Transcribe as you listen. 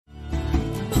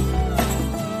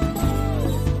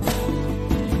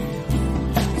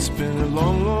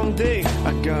long day,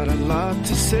 I got a lot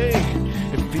to say.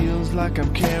 It feels like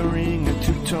I'm carrying a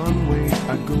 2-ton weight.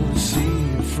 I go to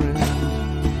see a friend.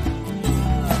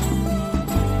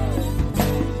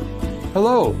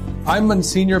 Hello, I'm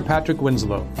Msgr Patrick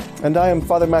Winslow. And I am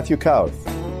Father Matthew Kauth.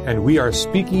 And we are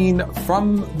speaking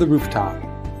from the rooftop.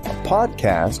 A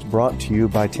podcast brought to you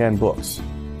by 10 Books,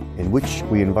 in which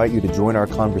we invite you to join our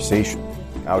conversation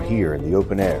out here in the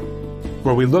open air,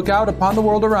 where we look out upon the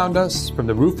world around us from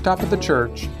the rooftop of the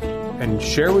church and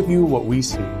share with you what we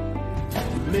see.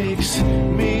 Makes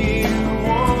me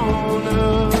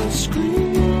wanna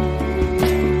scream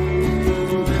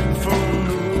from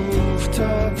the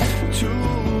rooftop to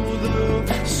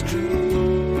the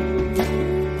street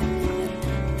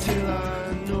till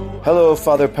I know. Hello,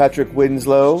 Father Patrick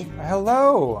Winslow.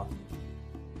 Hello.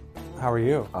 How are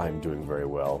you? I'm doing very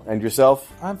well. And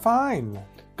yourself? I'm fine.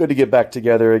 Good to get back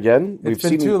together again. It's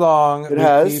been too long. It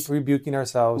has. We keep rebuking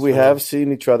ourselves. We have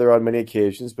seen each other on many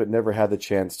occasions, but never had the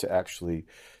chance to actually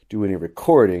do any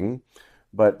recording.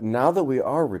 But now that we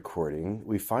are recording,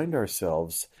 we find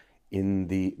ourselves in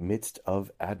the midst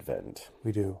of Advent.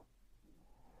 We do.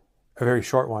 A very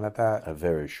short one at that. A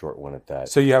very short one at that.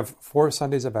 So you have 4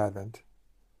 Sundays of Advent.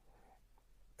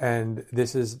 And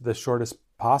this is the shortest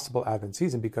possible Advent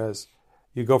season because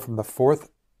you go from the 4th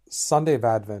Sunday of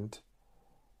Advent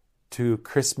to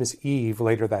Christmas Eve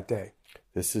later that day.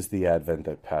 This is the Advent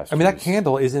that passed. I mean, that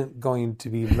candle isn't going to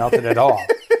be melted at all.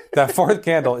 That 4th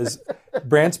candle is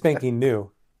brand spanking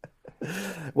new.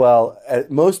 Well,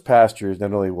 most pastors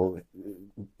not only will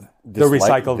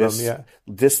recycle them, yeah,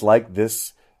 dislike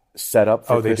this setup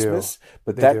for Christmas,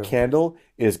 but that candle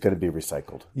is going to be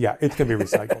recycled. Yeah, it's going to be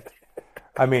recycled.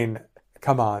 I mean,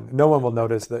 come on. No one will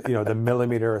notice the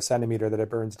millimeter or centimeter that it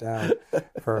burns down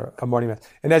for a morning mass.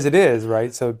 And as it is,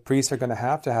 right, so priests are going to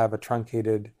have a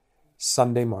truncated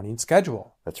Sunday morning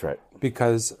schedule. That's right.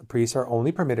 Because priests are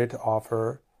only permitted to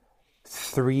offer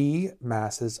 3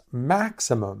 masses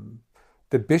maximum.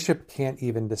 The bishop can't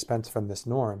even dispense from this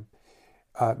norm.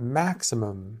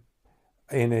 Maximum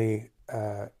in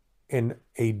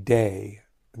a day,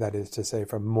 that is to say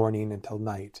from morning until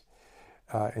night,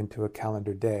 into a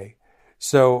calendar day.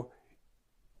 So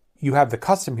you have the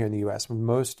custom here in the U.S. when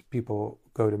most people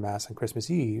go to Mass on Christmas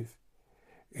Eve,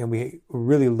 and we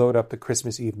really load up the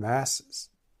Christmas Eve Masses.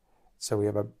 So we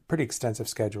have a pretty extensive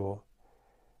schedule.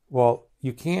 Well,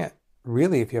 you can't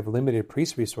really, if you have limited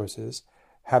priest resources,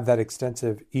 have that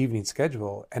extensive evening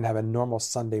schedule and have a normal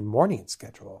Sunday morning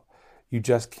schedule. You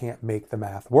just can't make the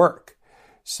math work.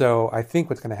 So I think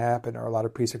what's going to happen are a lot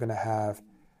of priests are going to have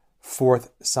 4th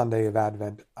Sunday of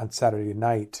Advent on Saturday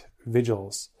night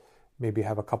vigils, maybe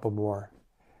have a couple more.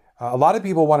 A lot of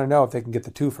people want to know if they can get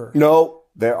the twofer. No,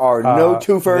 there are no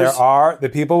twofers. There are. The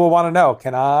people will want to know,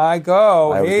 can I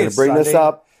go? I was going to bring this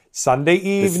up. Sunday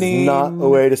evening. This is not a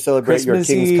way to celebrate Christmas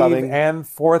your King's Eve coming. And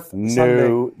 4th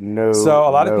Sunday. No. So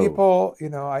a lot of people,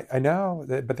 I know,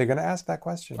 but they're going to ask that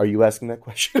question. Are you asking that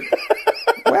question?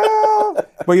 Well,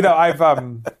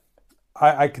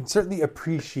 I can certainly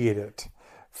appreciate it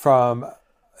from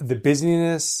the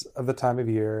busyness of the time of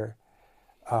year.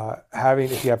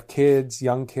 If you have kids,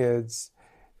 young kids,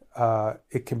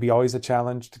 it can be always a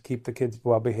challenge to keep the kids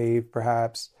well behaved,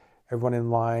 perhaps, everyone in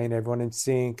line, everyone in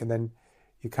sync, and then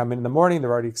you come in the morning,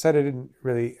 they're already excited and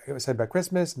really excited about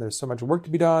Christmas, and there's so much work to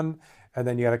be done, and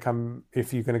then you got to come,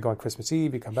 if you're going to go on Christmas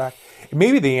Eve, you come back. And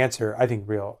maybe the answer, I think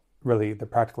really the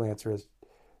practical answer is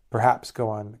perhaps go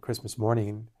on Christmas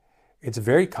morning. It's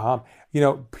very calm.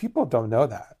 People don't know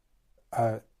that.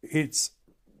 It's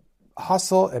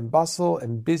hustle and bustle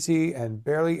and busy and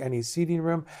barely any seating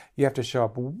room. You have to show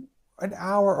up an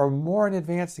hour or more in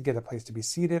advance to get a place to be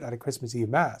seated at a Christmas Eve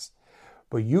Mass.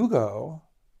 But you go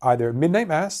either midnight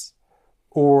Mass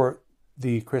or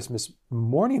the Christmas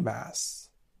morning Mass.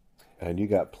 And you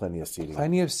got plenty of seating.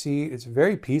 Plenty of seat. It's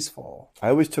very peaceful. I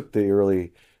always took the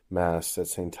early Mass at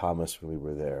St. Thomas when we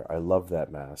were there. I loved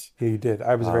that Mass. Yeah, you did.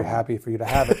 I was very happy for you to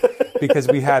have it because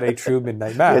we had a true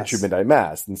midnight Mass. We had true midnight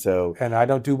Mass. And I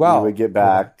don't do well. We would get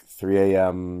back 3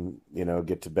 a.m.,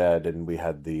 get to bed, and we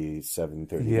had the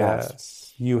 7:30 Mass.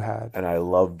 Yes, you had. And I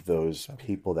loved those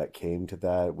people that came to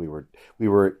that. We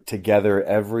were together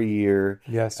every year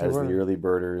as the early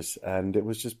birders, and it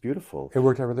was just beautiful. It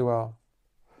worked out really well.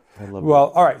 I loved it.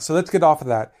 All right, so let's get off of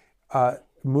that.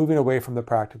 Moving away from the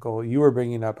practical, you were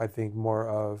bringing up, I think, more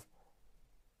of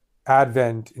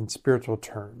Advent in spiritual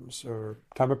terms or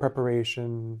time of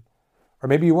preparation, or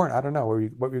maybe you weren't. I don't know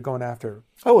what were you going after.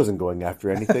 I wasn't going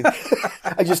after anything.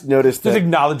 I just noticed that just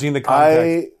acknowledging the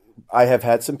context. I have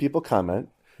had some people comment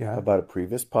about a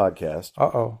previous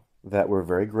podcast that were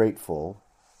very grateful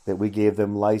that we gave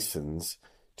them license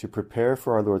to prepare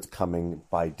for our Lord's coming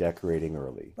by decorating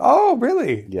early. Oh,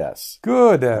 really? Yes.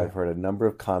 Good. I've heard a number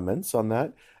of comments on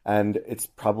that. And it's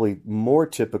probably more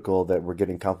typical that we're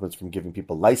getting compliments from giving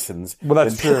people license. Well,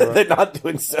 that's true. They're not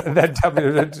doing so. They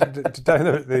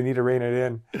need to rein it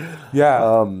in.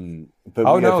 Yeah.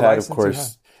 But we have had, of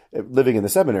course, living in the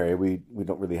seminary, we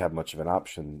don't really have much of an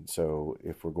option. So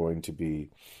if we're going to be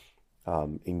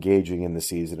engaging in the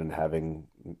season and having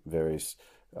various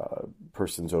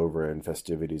persons over and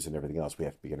festivities and everything else, we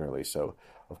have to begin early. So,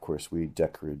 of course, we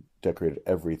decorated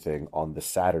everything on the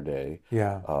Saturday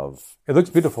of it looks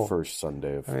beautiful. First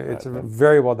Sunday of it's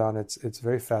very well done. It's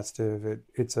very festive.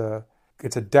 It's a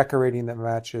decorating that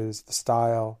matches the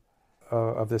style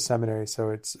of the seminary. So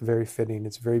it's very fitting.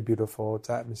 It's very beautiful. It's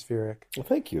atmospheric. Well,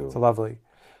 thank you. It's lovely.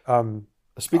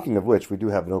 Speaking of which, we do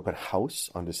have an open house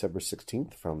on December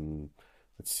 16th from,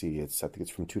 I think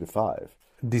it's from 2 to 5.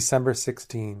 December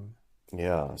 16.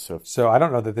 Yeah. So I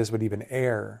don't know that this would even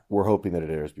air. We're hoping that it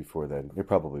airs before then. It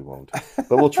probably won't,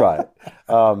 but we'll try it.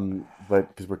 But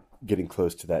because we're getting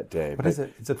close to that day. What is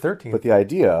it? It's a 13th. But the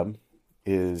idea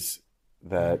is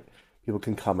that people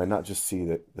can come and not just see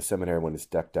the seminary when it's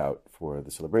decked out for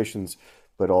the celebrations,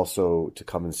 but also to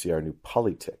come and see our new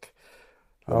polytic.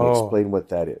 Let me explain what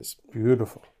that is.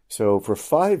 Beautiful. So for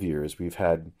 5 years, we've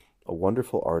had a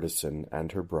wonderful artisan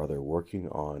and her brother working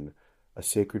on a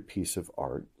sacred piece of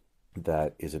art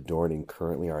that is adorning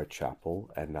currently our chapel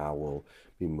and now will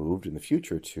be moved in the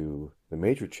future to the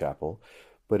major chapel.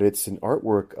 But it's an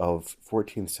artwork of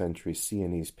 14th century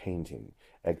Sienese painting,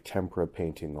 egg tempera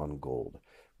painting on gold.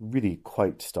 Really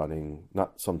quite stunning,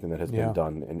 not something that has been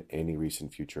done in any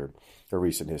recent future or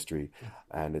recent history.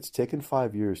 And it's taken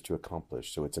 5 years to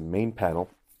accomplish. So it's a main panel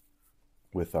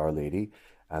with Our Lady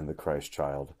and the Christ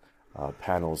Child,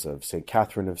 panels of St.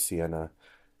 Catherine of Siena,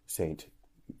 St.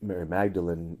 Mary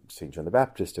Magdalene, St. John the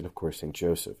Baptist, and of course St.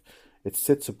 Joseph. It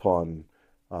sits upon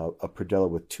a predella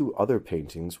with two other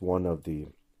paintings, one of the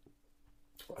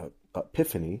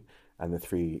Epiphany and the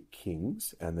Three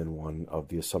Kings, and then one of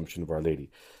the Assumption of Our Lady.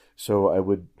 So I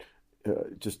would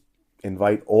just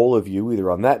invite all of you, either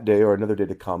on that day or another day,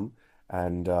 to come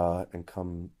and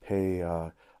come pay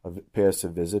us a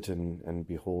visit and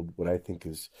behold what I think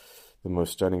is the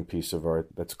most stunning piece of art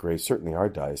that's graced certainly our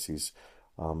diocese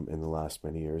in the last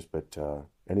many years, but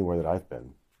anywhere that I've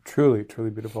been. Truly,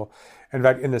 truly beautiful. In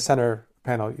fact, in the center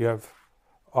panel, you have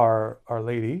Our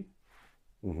Lady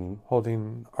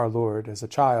holding our Lord as a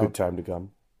child. Good time to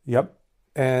come. Yep.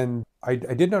 And I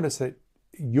did notice that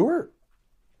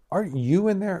aren't you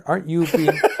in there? Aren't you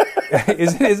being,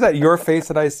 is that your face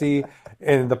that I see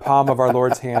in the palm of our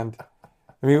Lord's hand?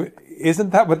 I mean,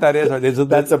 isn't that what that is?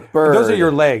 That's a bird. Those are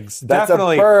your legs. That's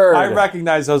Definitely. A bird. I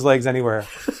recognize those legs anywhere.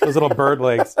 Those little bird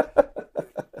legs.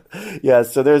 Yeah,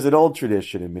 so there's an old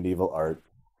tradition in medieval art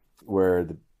where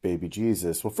the baby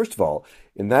Jesus, well, first of all,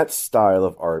 in that style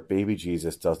of art, baby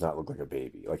Jesus does not look like a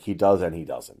baby. Like he does and he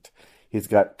doesn't. He's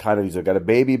got a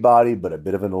baby body, but a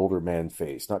bit of an older man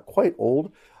face. Not quite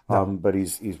old, but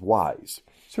he's wise.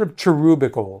 Sort of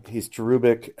cherubic old. He's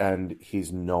cherubic and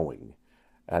he's knowing.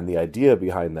 And the idea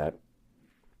behind that,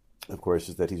 of course,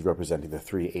 is that he's representing the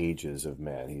three ages of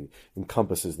man. He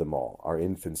encompasses them all, our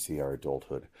infancy, our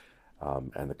adulthood,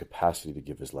 and the capacity to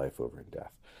give his life over in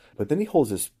death. But then he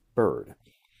holds this bird.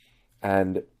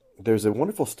 And there's a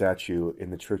wonderful statue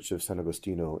in the Church of San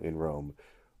Agostino in Rome.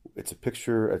 It's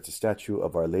a statue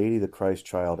of Our Lady, the Christ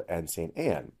Child, and St.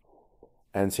 Anne.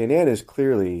 And St. Anne is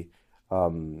clearly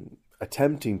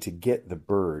attempting to get the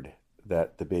bird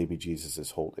that the baby Jesus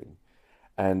is holding.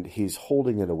 And he's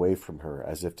holding it away from her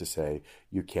as if to say,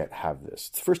 you can't have this.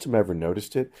 It's the first time I ever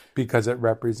noticed it. Because it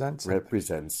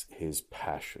represents his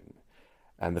passion.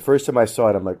 And the first time I saw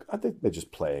it, I'm like, I think they're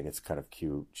just playing. It's kind of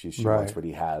cute. She wants what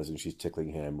he has, and she's tickling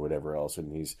him, whatever else,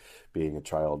 and he's being a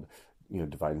child,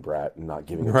 divine brat, and not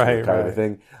giving it to her kind of a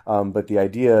thing. But the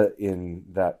idea in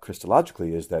that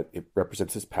Christologically is that it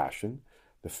represents his passion.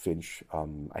 The finch,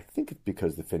 I think it's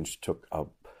because the finch took a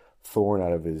thorn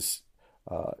out of his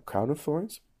crown of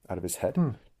thorns, out of his head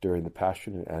during the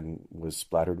passion, and was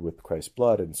splattered with Christ's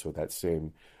blood, and so that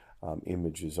same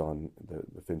image is on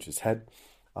the finch's head.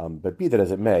 But be that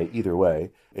as it may, either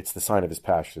way, it's the sign of his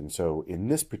passion. So in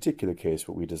this particular case,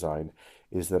 what we designed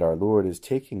is that our Lord is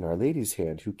taking Our Lady's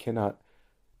hand, who cannot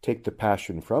take the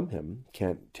passion from him,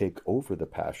 can't take over the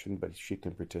passion, but she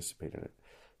can participate in it.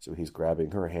 So he's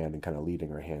grabbing her hand and kind of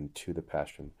leading her hand to the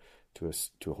passion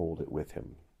to hold it with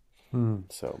him.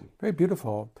 So very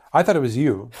beautiful. I thought it was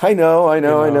you. I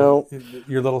know.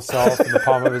 Your little self in the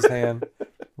palm of his hand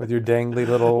with your dangly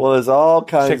little there's all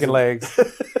kinds chicken of legs.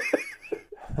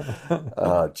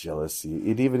 Jealousy.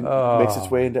 It even makes its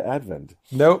way into Advent.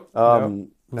 Nope. No.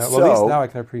 Well, at least now I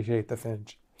can appreciate the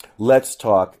finch. Let's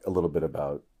talk a little bit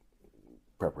about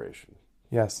preparation.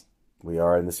 Yes. We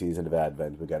are in the season of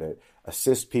Advent. We got to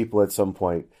assist people at some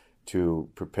point to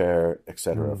prepare,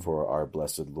 etc., for our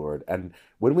blessed Lord. And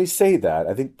when we say that,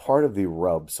 I think part of the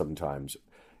rub sometimes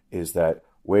is that,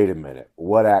 wait a minute,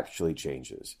 what actually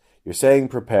changes? You're saying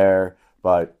prepare,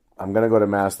 but I'm going to go to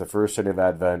Mass the first Sunday of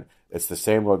Advent. It's the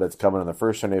same Lord that's coming on the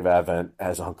first Sunday of Advent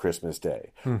as on Christmas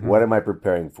Day. What am I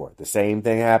preparing for? The same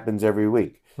thing happens every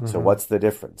week. So what's the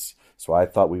difference? So I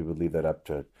thought we would leave that up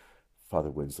to Father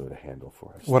Winslow to handle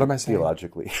for us. What am I saying?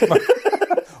 Theologically.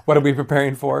 What are we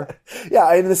preparing for?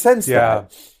 Yeah, in the sense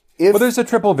that... Well, there's a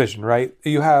triple vision, right?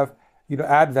 You have,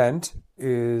 Advent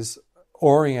is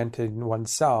orienting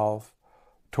oneself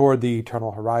toward the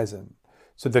eternal horizon.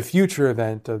 So the future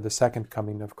event of the second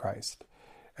coming of Christ.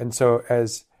 And so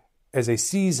as a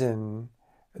season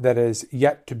that is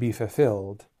yet to be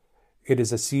fulfilled, it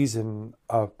is a season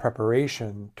of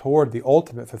preparation toward the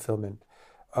ultimate fulfillment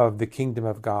of the kingdom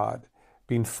of God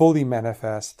being fully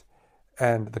manifest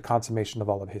and the consummation of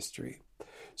all of history.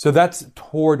 So that's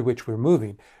toward which we're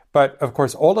moving. But of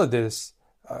course, all of this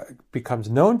becomes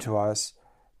known to us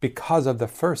because of the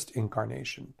first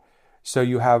incarnation. So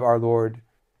you have our Lord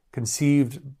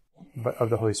conceived of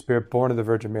the Holy Spirit, born of the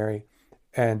Virgin Mary,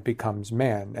 and becomes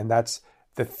man. And that's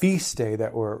the feast day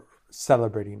that we're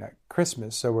celebrating at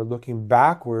Christmas. So we're looking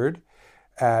backward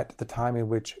at the time in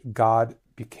which God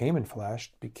became enfleshed,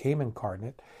 became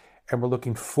incarnate, and we're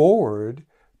looking forward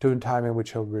to a time in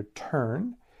which he'll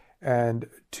return and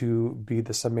to be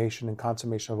the summation and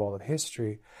consummation of all of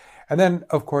history. And then,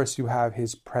 of course, you have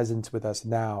his presence with us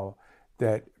now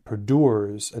that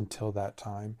perdures until that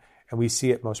time. And we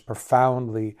see it most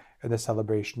profoundly in the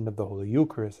celebration of the Holy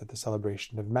Eucharist, at the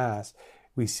celebration of Mass.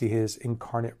 We see his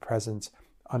incarnate presence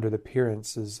under the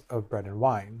appearances of bread and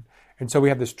wine. And so we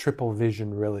have this triple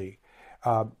vision, really.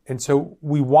 And so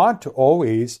we want to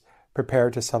always prepare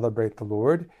to celebrate the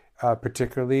Lord,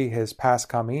 particularly his past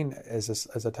coming as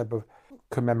a type of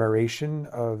commemoration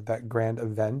of that grand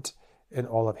event in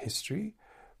all of history,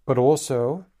 but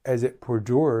also as it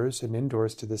perdures and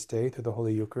endures to this day through the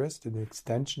Holy Eucharist, an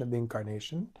extension of the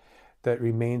Incarnation that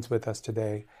remains with us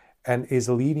today and is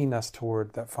leading us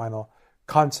toward that final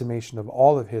consummation of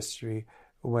all of history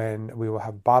when we will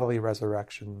have bodily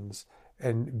resurrections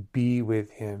and be with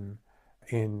him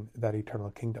in that eternal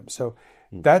kingdom. So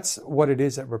that's what it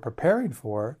is that we're preparing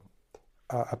for,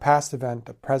 a past event,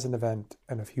 a present event,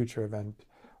 and a future event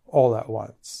all at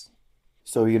once.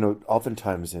 So,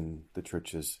 oftentimes in the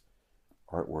church's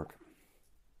artwork,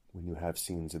 when you have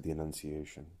scenes of the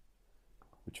Annunciation,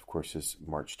 which of course is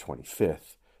March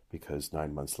 25th, because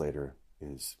 9 months later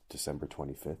is December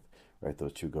 25th, right?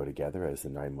 Those two go together as the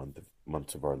 9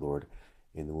 months of our Lord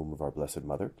in the womb of our Blessed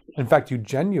Mother. In fact, you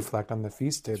genuflect on the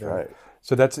feast day. That's right.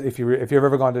 So that's if you've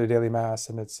ever gone to the daily Mass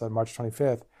and it's March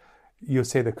 25th, you'll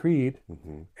say the Creed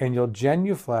and you'll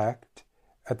genuflect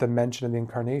at the mention of the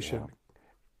Incarnation. Yeah.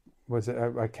 Was it?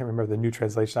 I can't remember the new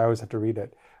translation. I always have to read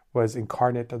it. Was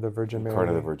incarnate of the Virgin Mary.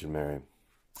 Incarnate of the Virgin Mary.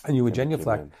 And you would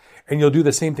genuflect. And you'll do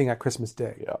the same thing at Christmas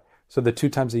Day. Yeah. So the 2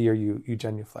 times a year you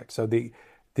genuflect. So the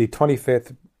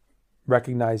 25th,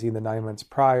 recognizing the 9 months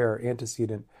prior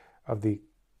antecedent of the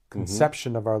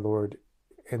conception of our Lord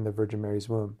in the Virgin Mary's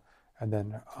womb, and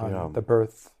then on the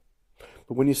birth.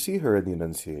 But when you see her in the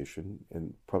Annunciation,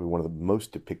 and probably one of the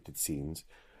most depicted scenes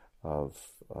of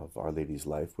Our Lady's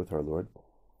life with our Lord,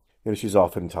 she's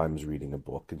oftentimes reading a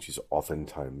book, and she's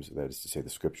oftentimes, that is to say, the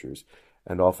Scriptures,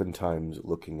 and oftentimes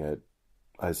looking at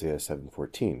Isaiah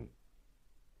 7:14.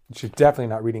 She's definitely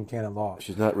not reading canon law.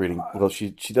 She's not reading. Well,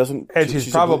 she doesn't. And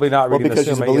she's probably not reading because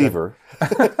the she's a believer.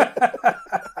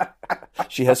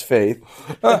 She has faith.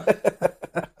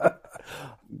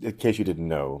 In case you didn't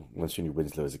know, Monsignor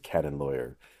Winslow is a canon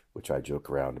lawyer, which I joke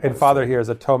around about. And Father here is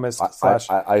a Thomist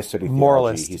 / I study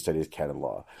moralist. Theology. He studies canon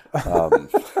law.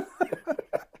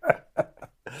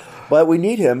 But we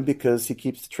need him because he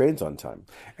keeps the trains on time.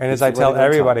 And as I tell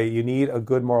everybody, you need a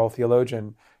good moral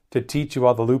theologian to teach you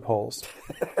all the loopholes.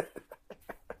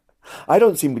 I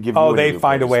don't seem to give you any they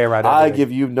find a way around everything. I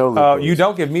give you no loopholes. Oh, you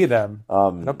don't give me them.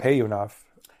 I don't pay you enough.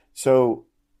 So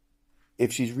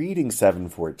if she's reading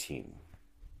 7:14,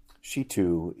 she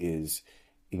too is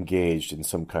engaged in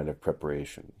some kind of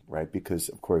preparation, right? Because,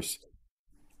 of course,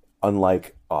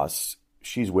 unlike us,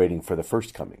 she's waiting for the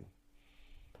first coming.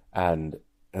 And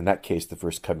in that case, the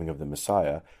first coming of the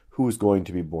Messiah, who is going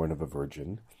to be born of a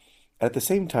virgin. At the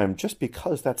same time, just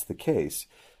because that's the case,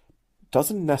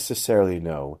 doesn't necessarily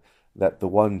know that the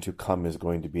one to come is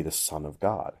going to be the Son of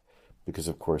God. because,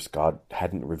 of course, God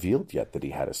hadn't revealed yet that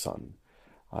he had a son.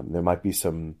 There might be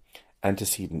some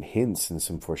antecedent hints and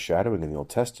some foreshadowing in the Old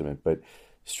Testament, but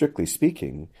strictly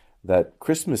speaking, that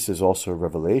Christmas is also a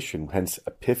revelation, hence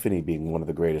Epiphany being one of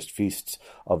the greatest feasts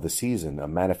of the season, a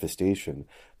manifestation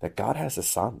that God has a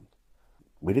son.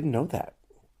 We didn't know that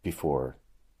before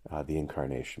the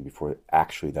Incarnation, before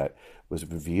actually that was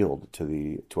revealed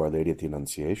to Our Lady at the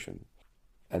Annunciation.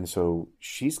 And so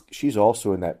she's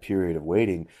also in that period of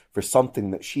waiting for something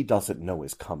that she doesn't know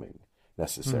is coming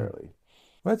necessarily.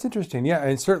 Well, that's interesting. Yeah,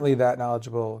 and certainly that knowledge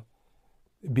will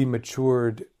be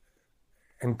matured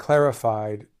and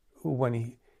clarified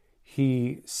when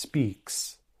he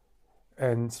speaks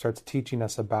and starts teaching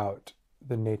us about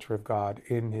the nature of God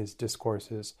in his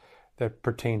discourses that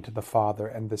pertain to the Father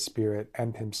and the Spirit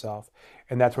and himself.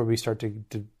 And that's where we start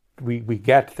to we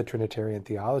get the Trinitarian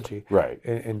theology Right.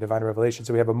 in divine revelation.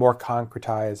 So we have a more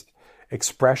concretized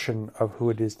expression of who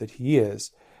it is that he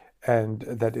is, and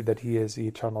that he is the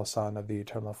eternal Son of the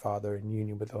eternal Father in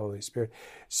union with the Holy Spirit.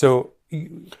 So,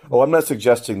 I'm not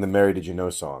suggesting the Mary Did You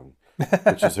Know song,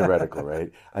 which is heretical,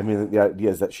 right? I mean, the idea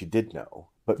is that she did know,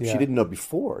 but she didn't know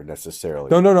before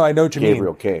necessarily. No, I know what you mean.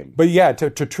 Gabriel came. But yeah,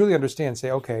 to truly understand, say,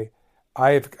 okay,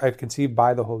 I've conceived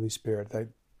by the Holy Spirit. That,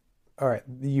 all right,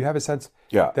 you have a sense.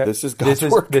 Yeah, that this is God's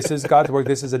work. This is God's work.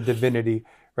 This is a divinity,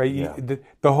 right? Yeah.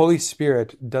 The Holy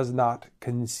Spirit does not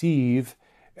conceive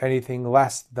anything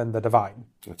less than the divine.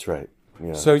 That's right.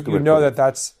 Yeah, so you know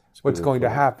that's what's going to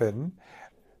point. happen.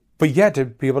 But yet to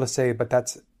be able to say, but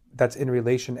that's in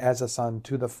relation as a son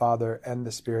to the Father and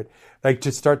the Spirit, like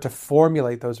to start to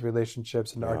formulate those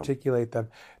relationships and to articulate them.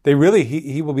 They really,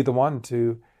 he will be the one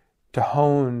to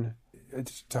hone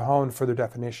further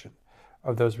definition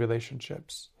of those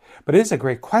relationships. But it is a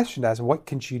great question as what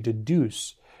can she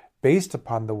deduce based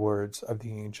upon the words of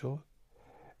the angel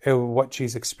and what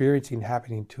she's experiencing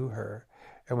happening to her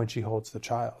and when she holds the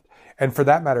child. And for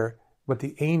that matter, what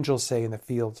the angels say in the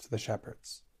fields to the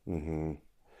shepherds. Mm-hmm.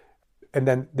 And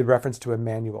then the reference to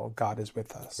Emmanuel, God is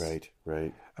with us.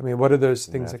 Right. I mean, what are those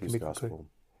things that can Matthew's be Gospel.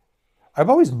 concluded? I've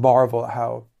always marveled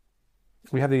how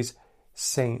we have these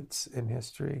saints in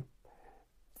history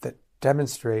that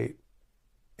demonstrate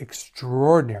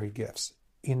extraordinary gifts,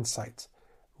 insights,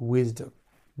 wisdom,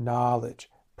 knowledge,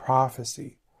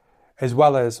 prophecy, as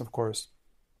well as, of course,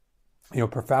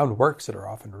 profound works that are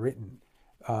often written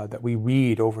that we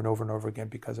read over and over and over again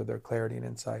because of their clarity and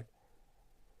insight.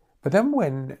 But then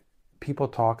when people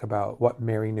talk about what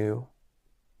Mary knew,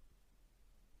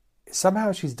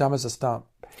 somehow she's dumb as a stump.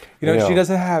 She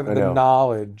doesn't have the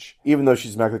knowledge. Even though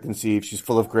she's immaculately conceived, she's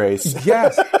full of grace.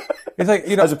 Yes. It's like,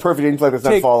 has a perfect intellect that's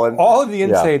not fallen. All of the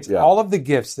insights, all of the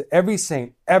gifts that every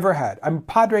saint ever had. I'm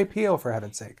Padre Pio, for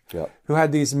heaven's sake, who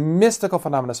had these mystical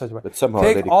phenomena. But somehow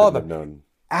take all of them, them,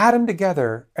 add them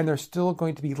together, and they're still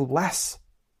going to be less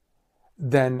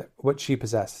than what she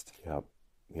possessed.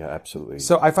 Yeah, absolutely.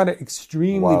 So I find it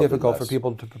extremely Wildly difficult less. for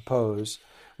people to propose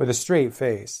with a straight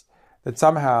face that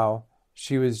somehow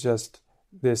she was just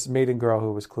this maiden girl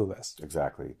who was clueless.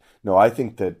 Exactly. No, I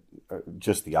think that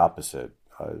just the opposite.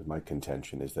 My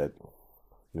contention is that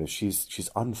she's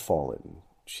unfallen.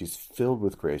 She's filled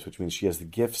with grace, which means she has the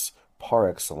gifts par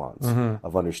excellence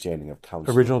of understanding, of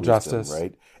counsel, original wisdom, justice,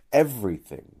 right?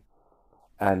 Everything.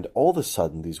 And all of a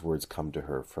sudden, these words come to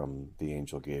her from the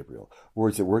angel Gabriel,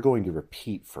 words that we're going to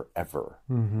repeat forever.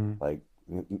 Like,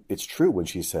 it's true when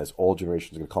she says, all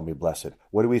generations are going to call me blessed.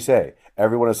 What do we say?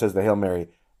 Everyone who says the Hail Mary,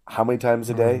 how many times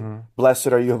a day? Blessed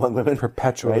are you among women?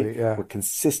 Perpetually, right? yeah. We're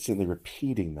consistently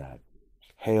repeating that.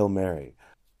 Hail Mary.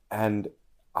 And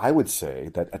I would say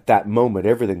that at that moment,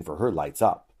 everything for her lights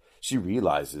up. She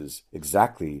realizes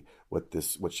exactly what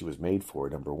she was made for,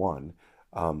 number one,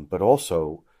 but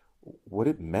also what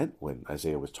it meant when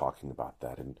Isaiah was talking about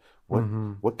that, and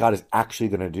what God is actually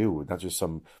going to do, not just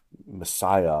some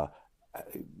Messiah,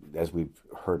 as we've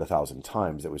heard 1,000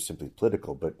 times, that was simply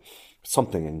political, but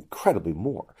something incredibly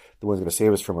more. The one who's going to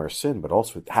save us from our sin, but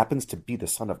also it happens to be the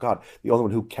Son of God, the only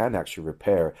one who can actually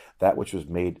repair that which was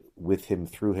made with him,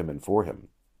 through him, and for him.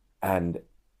 And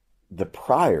the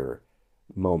prior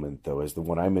moment, though, is the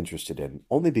one I'm interested in,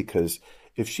 only because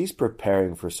if she's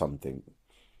preparing for something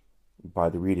by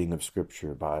the reading of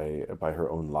Scripture, by her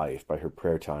own life, by her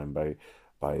prayer time,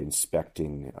 by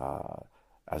inspecting,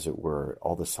 as it were,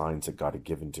 all the signs that God had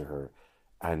given to her,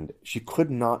 and she could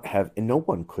not have, and no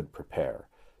one could prepare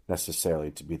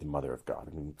necessarily to be the mother of God.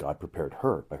 I mean, God prepared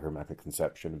her by her immaculate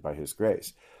conception and by his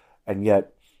grace. And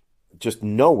yet, just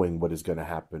knowing what is going to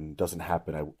happen doesn't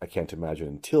happen, I can't imagine,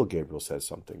 until Gabriel says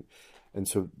something. And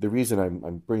so the reason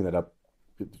I'm bringing that up,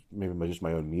 maybe just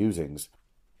my own musings,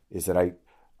 is that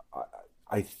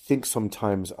I think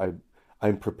sometimes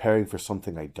I'm preparing for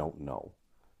something I don't know.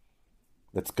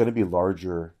 That's going to be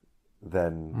larger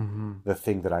than the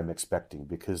thing that I'm expecting,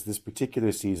 because this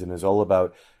particular season is all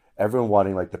about everyone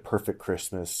wanting like the perfect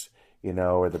Christmas,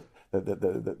 or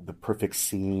the perfect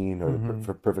scene, or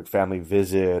the perfect family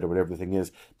visit, or whatever the thing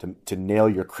is, to nail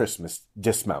your Christmas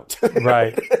dismount.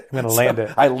 Right. I'm going to land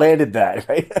it. I landed that,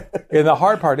 right? And the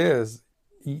hard part is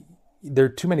there are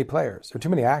too many players. There are too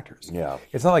many actors. Yeah.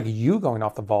 It's not like you going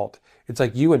off the vault. It's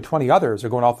like you and 20 others are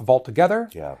going off the vault together.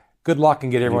 Yeah. Good luck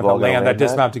and get everyone to land that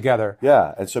dismount together.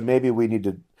 Yeah. And so maybe we need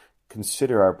to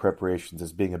consider our preparations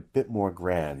as being a bit more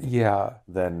grand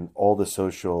than all the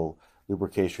social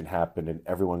lubrication happened and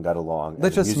everyone got along.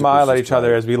 Let's just smile at each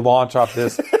other as we launch off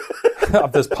this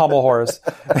off this pommel horse.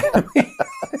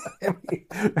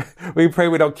 We pray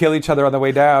we don't kill each other on the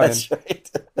way down. That's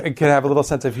right. And can have a little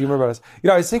sense of humor about us.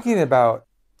 I was thinking about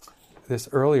this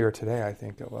earlier today, I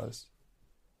think it was,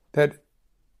 that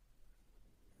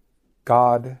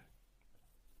God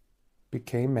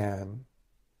became man,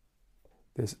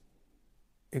 this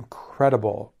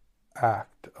incredible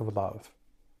act of love,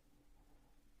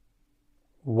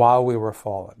 while we were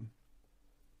fallen.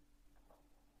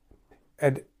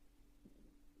 And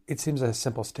it seems a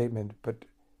simple statement, but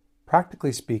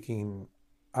practically speaking,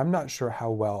 I'm not sure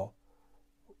how well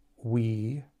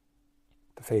we,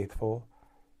 the faithful,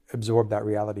 absorb that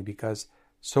reality, because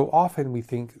so often we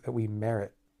think that we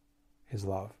merit his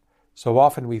love. So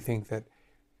often we think that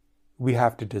we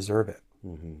have to deserve it.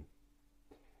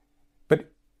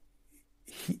 But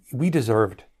we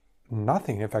deserved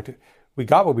nothing. In fact, we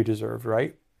got what we deserved,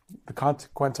 right? The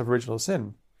consequence of original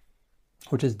sin,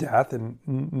 which is death and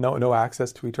no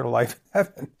access to eternal life in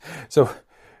heaven. So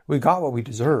we got what we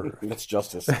deserved. That's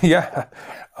justice. Yeah.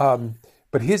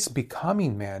 But his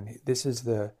becoming man, this is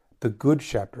the good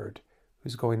shepherd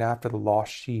who's going after the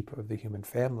lost sheep of the human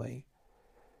family.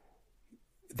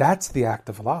 That's the act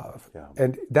of love. Yeah.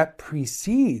 And that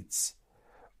precedes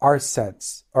our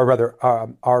sense, or rather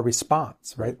our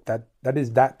response, right? That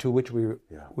is that to which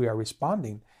we are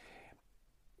responding.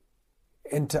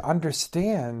 And to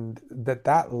understand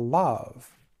that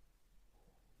love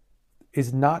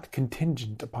is not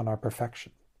contingent upon our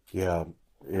perfection. Yeah,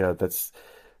 that's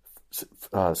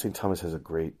St. Thomas has a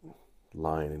great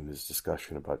line in his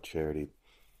discussion about charity,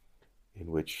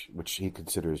 in which he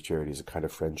considers charity as a kind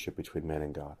of friendship between man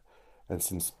and God. And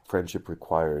since friendship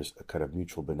requires a kind of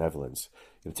mutual benevolence,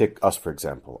 take us, for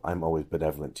example. I'm always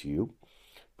benevolent to you,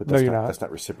 but that's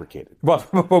not reciprocated.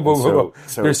 Whoa.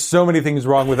 So there's so many things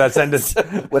wrong with that sentence.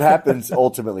 What happens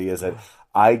ultimately is that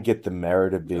I get the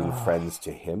merit of being friends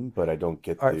to him, but I don't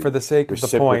get for the sake of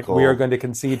the point, we are going to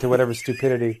concede to whatever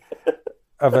stupidity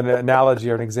of an analogy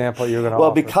or an example you're going to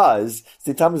offer. Because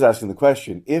St. Thomas is asking the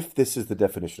question, if this is the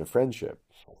definition of friendship,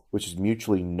 which is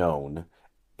mutually known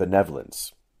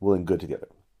benevolence, willing good together,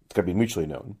 it's got to be mutually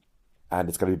known, and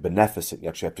it's got to be beneficent. You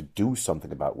actually have to do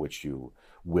something about which you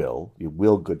will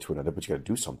good to another, but you got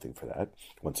to do something for that.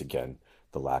 Once again,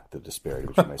 the disparity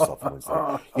between myself and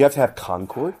Winslow. You have to have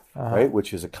concord, right?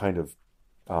 Which is a kind of,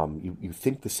 you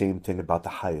think the same thing about the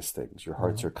highest things. Your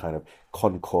hearts are kind of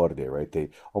concorde, right? They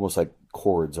almost like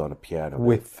chords on a piano.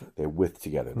 They with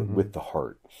together, they with the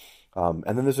heart. And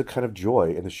then there's a kind of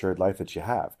joy in the shared life that you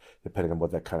have, depending on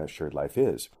what that kind of shared life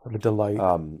is. What a delight.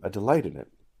 A delight in it.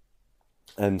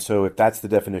 And so if that's the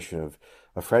definition of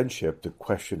a friendship, the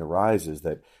question arises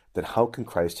that how can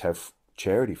Christ have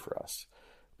charity for us?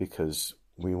 Because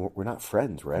we're not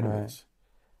friends, we're enemies.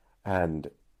 Right.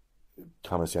 And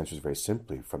Thomas answers very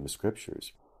simply from the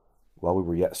scriptures. While we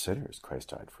were yet sinners, Christ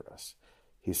died for us.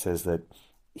 He says that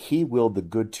he willed the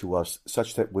good to us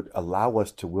such that would allow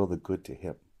us to will the good to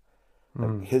him.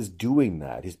 And his doing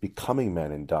that, his becoming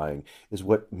man and dying, is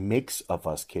what makes of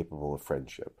us capable of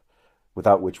friendship,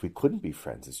 without which we couldn't be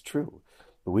friends. It's true.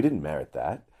 But we didn't merit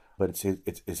that. But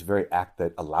it's a very act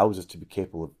that allows us to be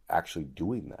capable of actually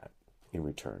doing that in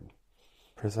return.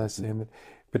 Precisely.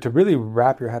 But to really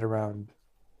wrap your head around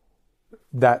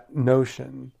that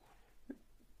notion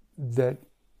that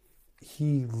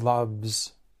he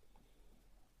loves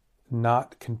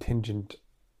not contingent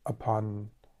upon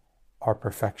our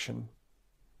perfection,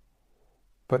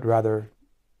 but rather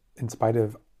in spite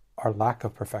of our lack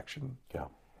of perfection. Yeah.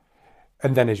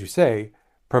 And then, as you say,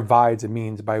 provides a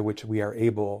means by which we are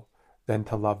able then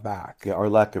to love back. Yeah, our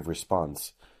lack of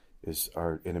response is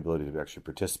our inability to actually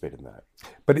participate in that.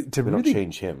 But we don't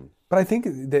change him. But I think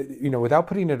that, without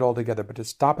putting it all together, but to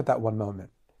stop at that one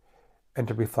moment and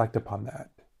to reflect upon that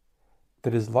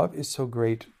his love is so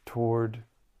great toward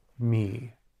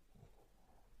me,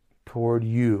 toward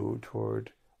you,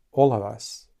 toward all of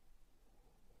us,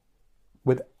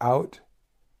 without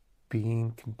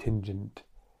being contingent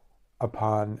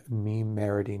upon me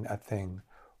meriting a thing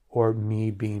or me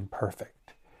being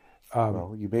perfect.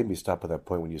 Well, you made me stop at that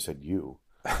point when you said you.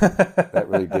 That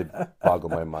really did boggle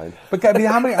my mind. But I mean,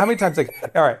 how many times,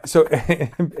 like, all right, so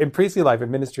in priestly life, in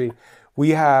ministry,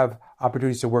 we have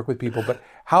opportunities to work with people, but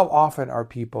how often are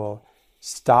people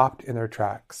stopped in their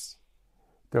tracks?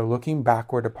 They're looking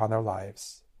backward upon their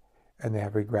lives and they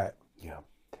have regret. Yeah.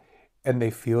 And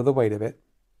they feel the weight of it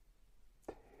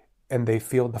and they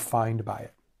feel defined by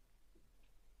it.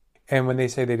 And when they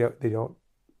say they don't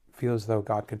feel as though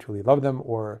God can truly love them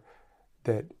or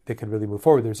that they can really move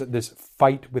forward, there's this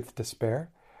fight with despair.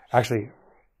 Actually,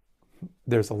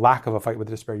 there's a lack of a fight with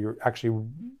despair. You're actually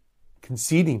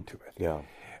conceding to it. Yeah.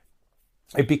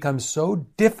 It becomes so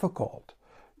difficult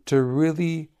to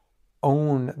really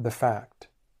own the fact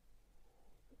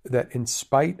that in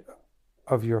spite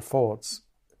of your faults,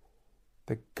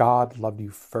 that God loved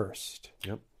you first.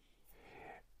 Yep.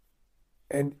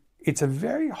 And it's a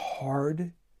very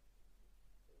hard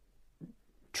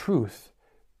truth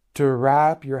to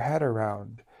wrap your head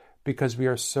around because we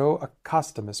are so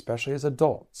accustomed, especially as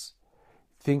adults,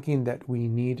 thinking that we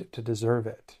need to deserve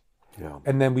it. Yeah.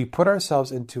 And then we put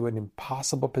ourselves into an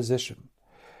impossible position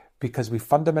because we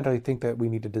fundamentally think that we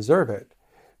need to deserve it.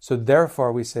 So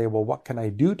therefore we say, well, what can I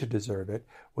do to deserve it?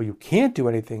 Well, you can't do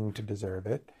anything to deserve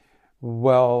it.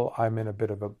 Well, I'm in a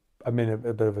bit of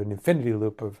an infinity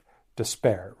loop of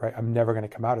despair, right? I'm never going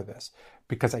to come out of this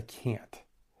because I can't.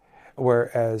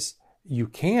 Whereas you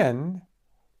can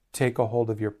take a hold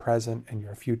of your present and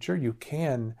your future. You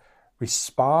can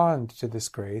respond to this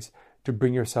grace to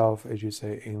bring yourself, as you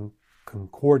say, in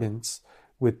concordance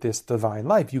with this divine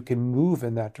life. You can move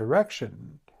in that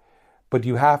direction, but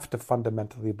you have to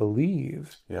fundamentally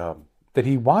believe that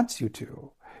he wants you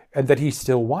to and that he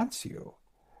still wants you.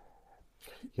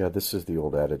 Yeah, this is the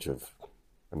old adage of,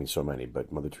 so many,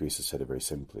 but Mother Teresa said it very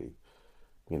simply,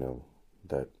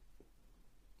 that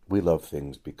we love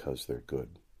things because they're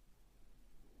good,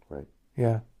 right?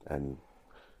 Yeah. And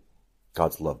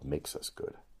God's love makes us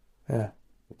good. Yeah.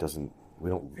 It doesn't, we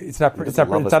don't... It's not a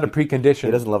precondition.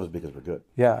 He doesn't love us because we're good.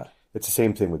 Yeah. It's the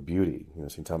same thing with beauty.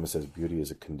 St. Thomas says beauty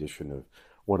is a condition of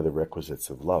one of the requisites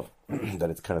of love, that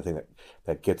it's the kind of thing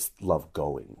that gets love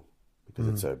going.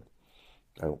 Because it's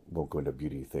I won't go into a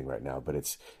beauty thing right now, but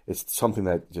it's something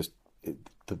that just...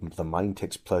 the mind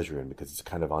takes pleasure in because it's a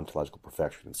kind of ontological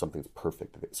perfection and something that's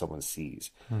perfect that someone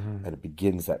sees. And it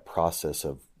begins that process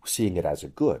of seeing it as a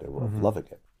good and of loving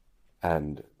it.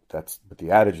 But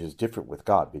the adage is different with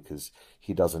God because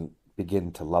he doesn't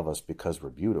begin to love us because we're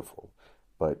beautiful,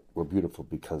 but we're beautiful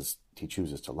because he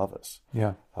chooses to love us.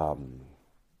 Yeah.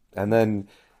 And then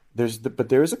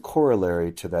there is a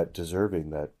corollary to that deserving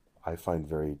that I find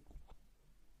very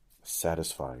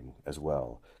satisfying as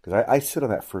well. Because I sit on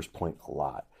that first point a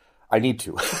lot. I need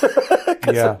to,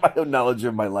 because of my own knowledge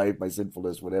of my life, my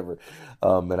sinfulness, whatever.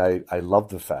 And I love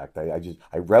the fact.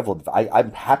 I revel.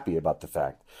 I'm happy about the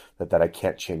fact that I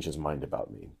can't change his mind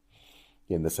about me,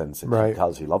 in the sense that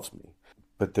because he loves me.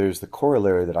 But there's the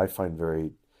corollary that I find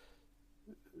very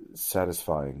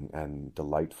satisfying and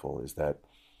delightful is that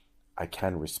I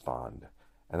can respond,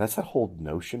 and that's that whole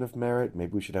notion of merit.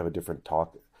 Maybe we should have a different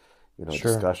talk,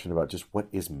 discussion about just what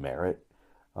is merit.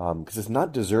 Because it's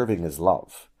not deserving as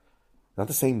love. Not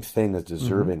the same thing as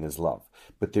deserving as love.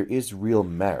 But there is real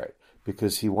merit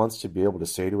because he wants to be able to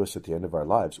say to us at the end of our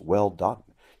lives, well done.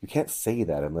 You can't say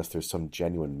that unless there's some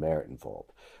genuine merit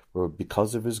involved. Where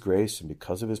because of his grace and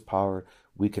because of his power,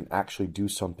 we can actually do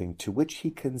something to which he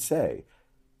can say,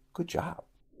 good job.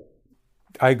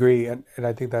 I agree. And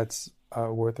I think that's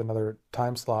worth another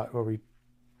time slot where we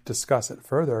discuss it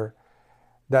further.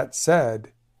 That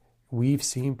said, we've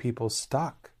seen people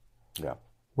stuck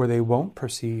where they won't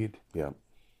proceed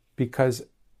because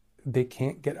they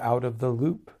can't get out of the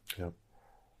loop,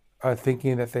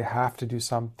 thinking that they have to do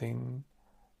something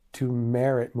to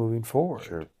merit moving forward.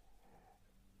 Sure.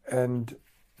 And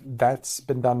that's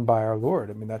been done by our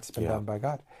Lord. That's been done by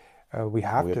God. We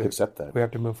have to accept that. We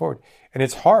have to move forward. And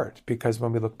it's hard because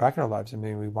when we look back in our lives,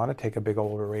 we want to take a big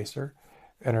old eraser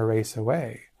and erase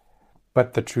away.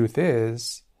 But the truth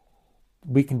is,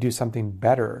 we can do something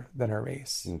better than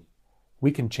erase.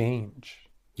 We can change.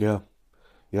 Yeah.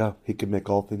 He can make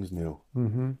all things new.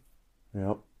 Mm-hmm.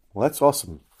 Yeah. Well, that's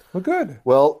awesome. Well, good.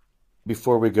 Well,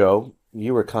 before we go,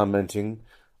 you were commenting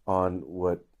on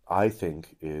what I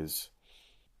think is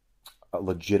a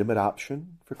legitimate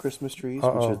option for Christmas trees,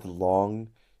 which is the long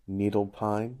needle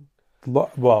pine.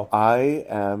 Well, I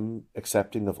am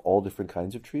accepting of all different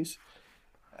kinds of trees.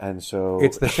 And so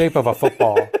it's the shape of a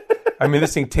football. I mean,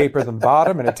 this thing tapers on the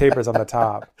bottom and it tapers on the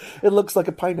top. It looks like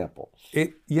a pineapple.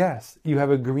 Yes, you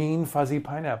have a green fuzzy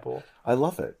pineapple. I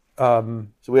love it. So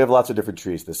we have lots of different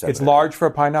trees this Saturday. It's large for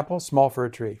a pineapple, small for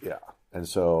a tree. Yeah. And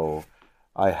so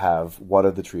I have one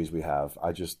of the trees we have.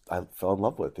 I fell in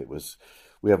love with.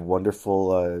 We have a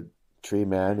wonderful tree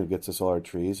man who gets us all our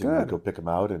trees, and we go pick him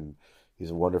out, and he's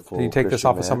a wonderful Did you take this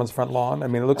off of someone's front lawn? I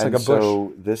mean, it looks like a bush.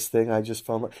 So this thing I just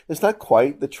fell in love. It's not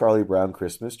quite the Charlie Brown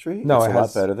Christmas tree. No, it's a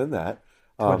lot better than that.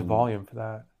 Too much volume for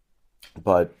that.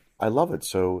 But I love it.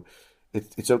 So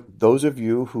it's those of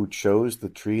you who chose the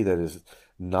tree that is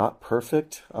not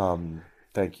perfect,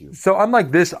 thank you. So unlike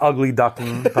this ugly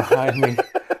duckling behind me,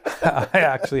 I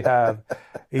actually have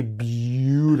a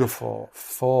beautiful,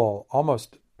 full,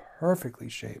 almost perfectly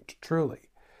shaped, truly,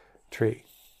 tree.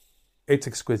 It's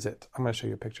exquisite. I'm going to show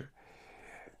you a picture.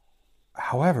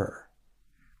 However,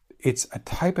 it's a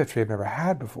type of tree I've never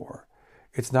had before.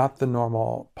 It's not the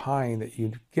normal pine that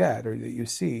you get or that you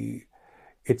see.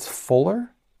 It's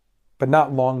fuller, but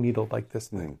not long needled like this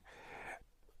thing.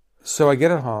 So I get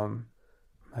it home,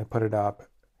 I put it up,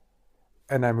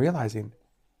 and I'm realizing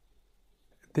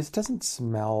this doesn't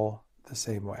smell the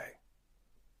same way.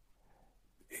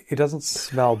 It doesn't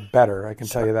smell better, I can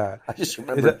tell you that. I just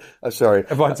remember. I'm sorry.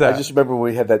 What's that? I just remember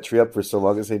when we had that tree up for so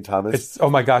long at St. Thomas. Oh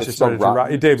my gosh, it started to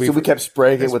rot. It did. So we kept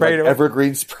spraying it with like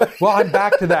evergreen spray. Well, I'm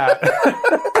back to that.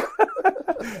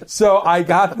 So I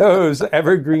got those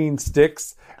evergreen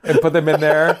sticks and put them in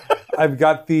there. I've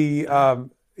got the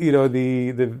the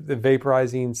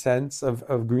vaporizing scents of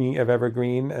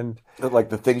evergreen, and like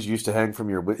the things you used to hang from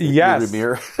your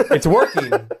mirror. It's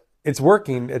working. It's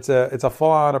working. It's a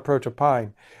full-on approach of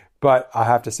pine. But I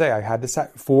have to say, I had to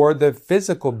for the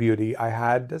physical beauty, I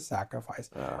had to sacrifice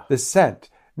the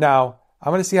scent. Now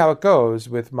I'm going to see how it goes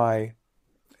with my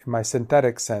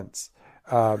synthetic scents.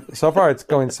 So far, it's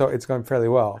going fairly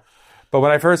well. But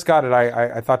when I first got it,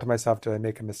 I thought to myself, did I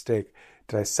make a mistake?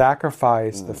 Did I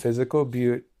sacrifice the physical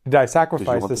beauty? Did I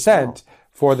sacrifice the scent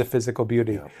for the physical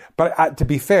beauty? Yeah. But to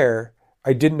be fair,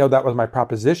 I didn't know that was my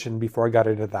proposition before I got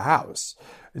into the house.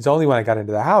 It's only when I got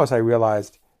into the house I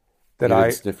realized that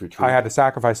I had to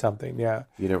sacrifice something. Yeah.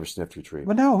 You never sniffed your tree.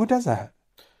 Well, no, who does that?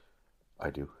 I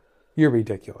do. You're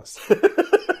ridiculous.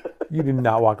 You do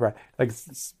not walk around like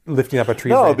lifting up a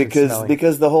tree. No,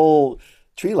 because the whole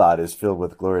tree lot is filled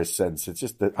with glorious scents. It's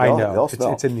just that I know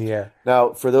it's in the air.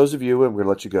 Now, for those of you, and we're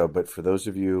going to let you go, but for those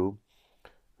of you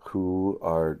who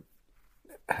are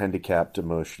handicapped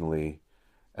emotionally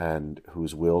and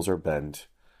whose wills are bent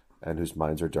and whose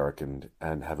minds are darkened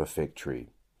and have a fake tree.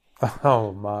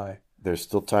 Oh, my. There's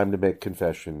still time to make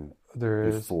confession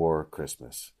before is.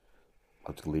 Christmas.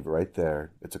 I'm going to leave it right there.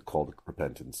 It's a call to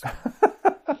repentance.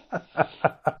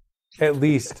 At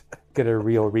least get a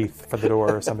real wreath for the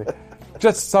door or something.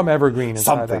 Just some evergreen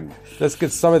inside. Something. Let's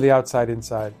get some of the outside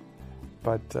inside.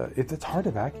 But it's hard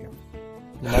to vacuum.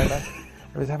 I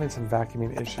was having some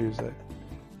vacuuming issues that,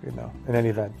 in any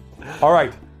event. All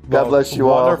right. God bless you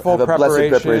all. Wonderful Have a blessed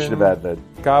preparation of Advent.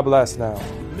 God bless now.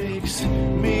 Makes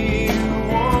me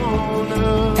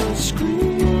wanna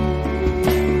scream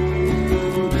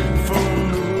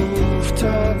from the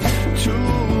rooftop to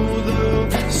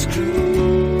the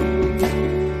screen.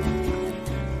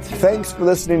 Thanks for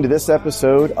listening to this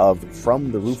episode of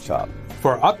From the Rooftop.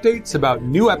 For updates about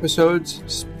new episodes,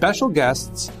 special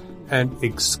guests, and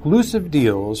exclusive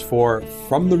deals for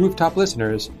From the Rooftop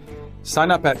listeners,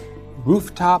 sign up at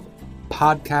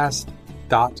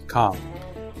rooftop.podcast.com.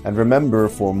 And remember,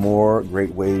 for more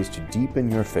great ways to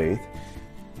deepen your faith,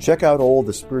 check out all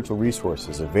the spiritual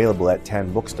resources available at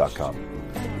tanbooks.com.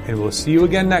 And we'll see you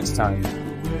again next time.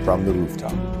 From the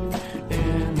Rooftop.